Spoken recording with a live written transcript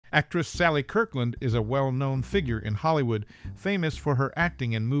Actress Sally Kirkland is a well-known figure in Hollywood, famous for her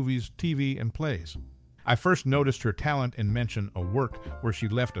acting in movies, TV, and plays. I first noticed her talent in Mention a Work, where she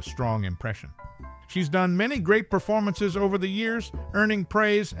left a strong impression. She's done many great performances over the years, earning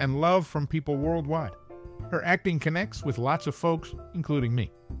praise and love from people worldwide. Her acting connects with lots of folks, including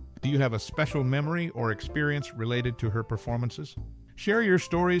me. Do you have a special memory or experience related to her performances? Share your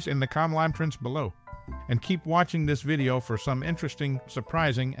stories in the comments below. And keep watching this video for some interesting,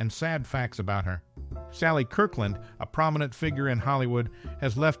 surprising, and sad facts about her. Sally Kirkland, a prominent figure in Hollywood,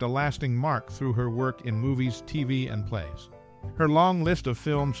 has left a lasting mark through her work in movies, TV, and plays. Her long list of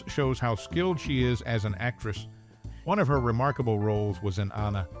films shows how skilled she is as an actress. One of her remarkable roles was in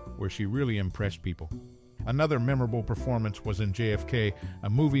Anna, where she really impressed people. Another memorable performance was in JFK, a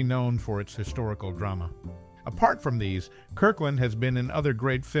movie known for its historical drama. Apart from these, Kirkland has been in other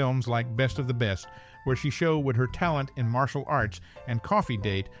great films like Best of the Best, where she showed her talent in martial arts, and Coffee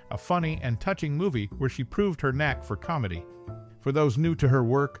Date, a funny and touching movie where she proved her knack for comedy. For those new to her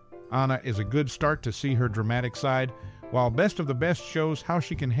work, Anna is a good start to see her dramatic side, while Best of the Best shows how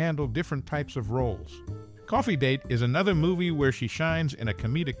she can handle different types of roles. Coffee Date is another movie where she shines in a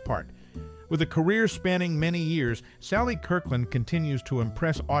comedic part. With a career spanning many years, Sally Kirkland continues to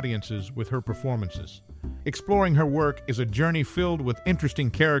impress audiences with her performances. Exploring her work is a journey filled with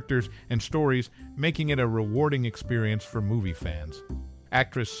interesting characters and stories, making it a rewarding experience for movie fans.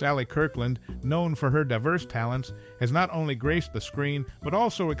 Actress Sally Kirkland, known for her diverse talents, has not only graced the screen but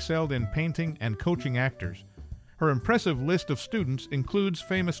also excelled in painting and coaching actors. Her impressive list of students includes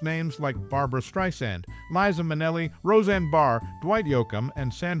famous names like Barbra Streisand, Liza Minnelli, Roseanne Barr, Dwight Yoakam,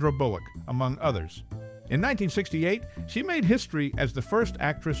 and Sandra Bullock, among others. In 1968, she made history as the first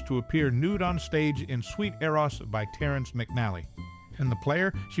actress to appear nude on stage in Sweet Eros by Terrence McNally. In The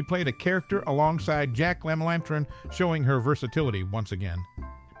Player, she played a character alongside Jack LaMontran, showing her versatility once again.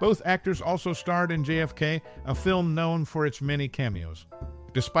 Both actors also starred in JFK, a film known for its many cameos.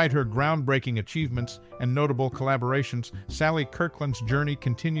 Despite her groundbreaking achievements and notable collaborations, Sally Kirkland's journey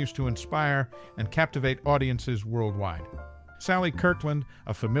continues to inspire and captivate audiences worldwide. Sally Kirkland,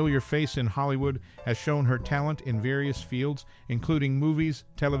 a familiar face in Hollywood, has shown her talent in various fields, including movies,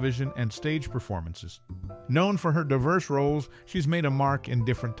 television, and stage performances. Known for her diverse roles, she's made a mark in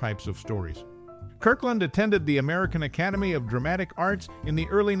different types of stories. Kirkland attended the American Academy of Dramatic Arts in the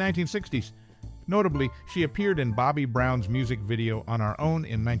early 1960s. Notably, she appeared in Bobby Brown's music video On Our Own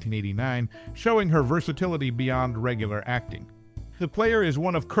in 1989, showing her versatility beyond regular acting. The Player is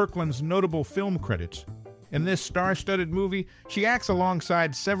one of Kirkland's notable film credits. In this star-studded movie, she acts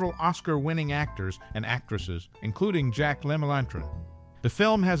alongside several Oscar-winning actors and actresses, including Jack LaMontran. The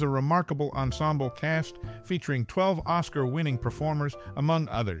film has a remarkable ensemble cast featuring 12 Oscar-winning performers, among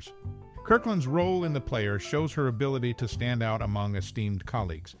others. Kirkland's role in The Player shows her ability to stand out among esteemed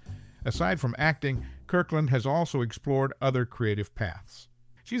colleagues. Aside from acting, Kirkland has also explored other creative paths.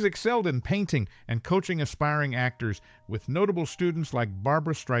 She's excelled in painting and coaching aspiring actors, with notable students like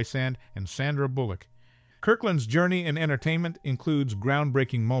Barbra Streisand and Sandra Bullock. Kirkland's journey in entertainment includes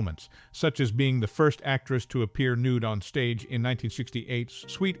groundbreaking moments, such as being the first actress to appear nude on stage in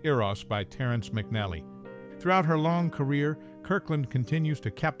 1968's Sweet Eros by Terrence McNally. Throughout her long career, Kirkland continues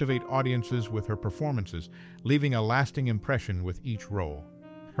to captivate audiences with her performances, leaving a lasting impression with each role.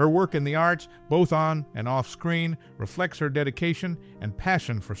 Her work in the arts, both on and off screen, reflects her dedication and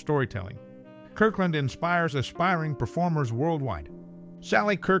passion for storytelling. Kirkland inspires aspiring performers worldwide.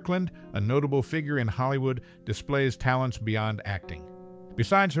 Sally Kirkland, a notable figure in Hollywood, displays talents beyond acting.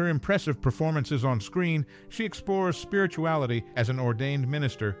 Besides her impressive performances on screen, she explores spirituality as an ordained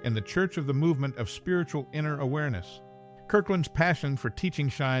minister in the Church of the Movement of Spiritual Inner Awareness. Kirkland's passion for teaching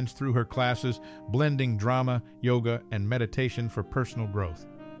shines through her classes, blending drama, yoga, and meditation for personal growth.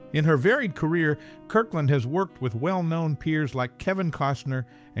 In her varied career, Kirkland has worked with well-known peers like Kevin Costner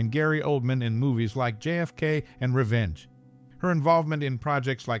and Gary Oldman in movies like JFK and Revenge. Her involvement in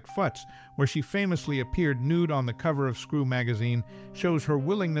projects like Futz, where she famously appeared nude on the cover of Screw magazine, shows her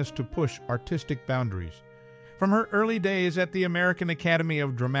willingness to push artistic boundaries. From her early days at the American Academy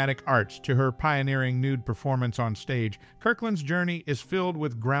of Dramatic Arts to her pioneering nude performance on stage, Kirkland's journey is filled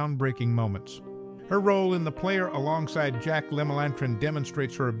with groundbreaking moments. Her role in The Player alongside Jack LaMontran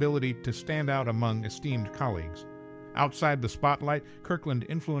demonstrates her ability to stand out among esteemed colleagues. Outside the spotlight, Kirkland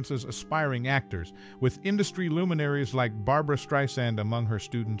influences aspiring actors, with industry luminaries like Barbra Streisand among her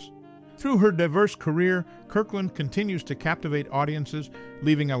students. Through her diverse career, Kirkland continues to captivate audiences,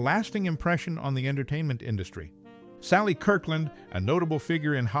 leaving a lasting impression on the entertainment industry. Sally Kirkland, a notable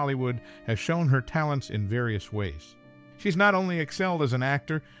figure in Hollywood, has shown her talents in various ways. She's not only excelled as an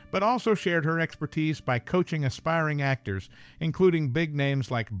actor, but also shared her expertise by coaching aspiring actors, including big names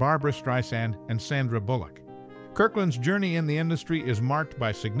like Barbra Streisand and Sandra Bullock. Kirkland's journey in the industry is marked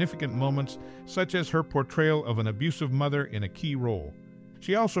by significant moments, such as her portrayal of an abusive mother in a key role.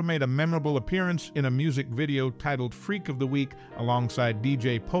 She also made a memorable appearance in a music video titled Freak of the Week alongside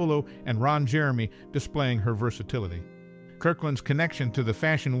DJ Polo and Ron Jeremy, displaying her versatility. Kirkland's connection to the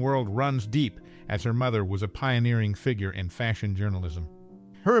fashion world runs deep, as her mother was a pioneering figure in fashion journalism.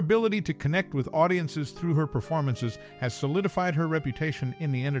 Her ability to connect with audiences through her performances has solidified her reputation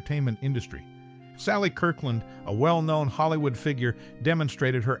in the entertainment industry. Sally Kirkland, a well-known Hollywood figure,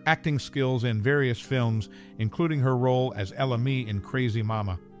 demonstrated her acting skills in various films, including her role as Ella Mee in Crazy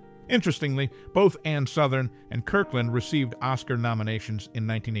Mama. Interestingly, both Ann Sothern and Kirkland received Oscar nominations in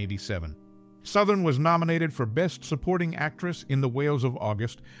 1987. Sothern was nominated for Best Supporting Actress in The Whales of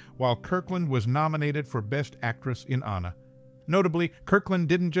August, while Kirkland was nominated for Best Actress in Anna. Notably, Kirkland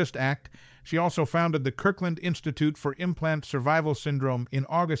didn't just act, she also founded the Kirkland Institute for Implant Survival Syndrome in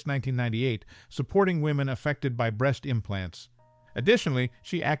August 1998, supporting women affected by breast implants. Additionally,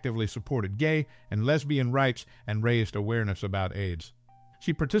 she actively supported gay and lesbian rights and raised awareness about AIDS.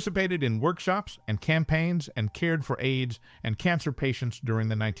 She participated in workshops and campaigns and cared for AIDS and cancer patients during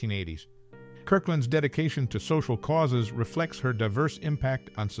the 1980s. Kirkland's dedication to social causes reflects her diverse impact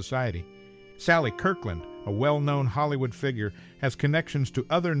on society. Sally Kirkland, a well-known Hollywood figure, has connections to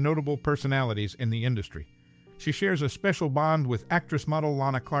other notable personalities in the industry. She shares a special bond with actress-model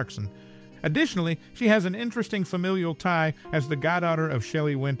Lana Clarkson. Additionally, she has an interesting familial tie as the goddaughter of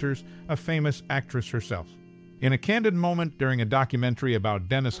Shelley Winters, a famous actress herself. In a candid moment during a documentary about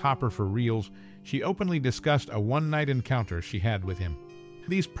Dennis Hopper for Reels, she openly discussed a one-night encounter she had with him.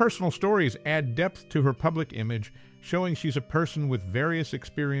 These personal stories add depth to her public image, showing she's a person with various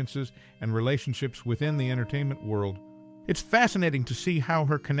experiences and relationships within the entertainment world. It's fascinating to see how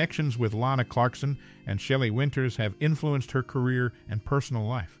her connections with Lana Clarkson and Shelley Winters have influenced her career and personal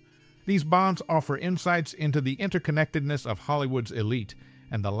life. These bonds offer insights into the interconnectedness of Hollywood's elite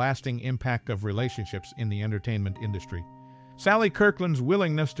and the lasting impact of relationships in the entertainment industry. Sally Kirkland's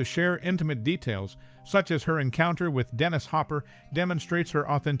willingness to share intimate details, such as her encounter with Dennis Hopper, demonstrates her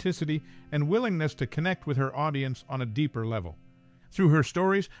authenticity and willingness to connect with her audience on a deeper level. Through her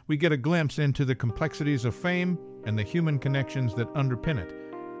stories, we get a glimpse into the complexities of fame and the human connections that underpin it.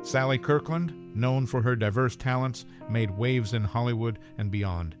 Sally Kirkland, known for her diverse talents, made waves in Hollywood and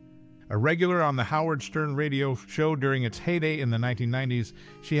beyond. A regular on the Howard Stern radio show during its heyday in the 1990s,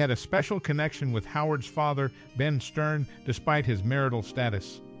 she had a special connection with Howard's father, Ben Stern, despite his marital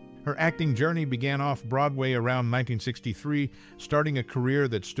status. Her acting journey began off-Broadway around 1963, starting a career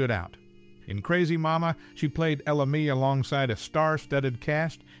that stood out. In Crazy Mama, she played Ella Mee alongside a star-studded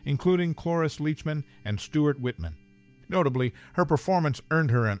cast, including Cloris Leachman and Stuart Whitman. Notably, her performance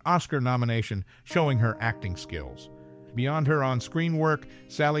earned her an Oscar nomination, showing her acting skills. Beyond her on-screen work,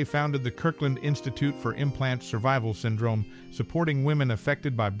 Sally founded the Kirkland Institute for Implant Survival Syndrome, supporting women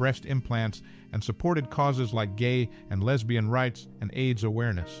affected by breast implants, and supported causes like gay and lesbian rights and AIDS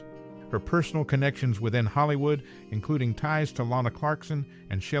awareness. Her personal connections within Hollywood, including ties to Lana Clarkson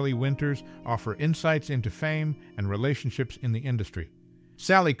and Shelley Winters, offer insights into fame and relationships in the industry.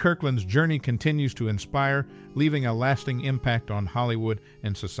 Sally Kirkland's journey continues to inspire, leaving a lasting impact on Hollywood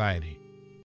and society.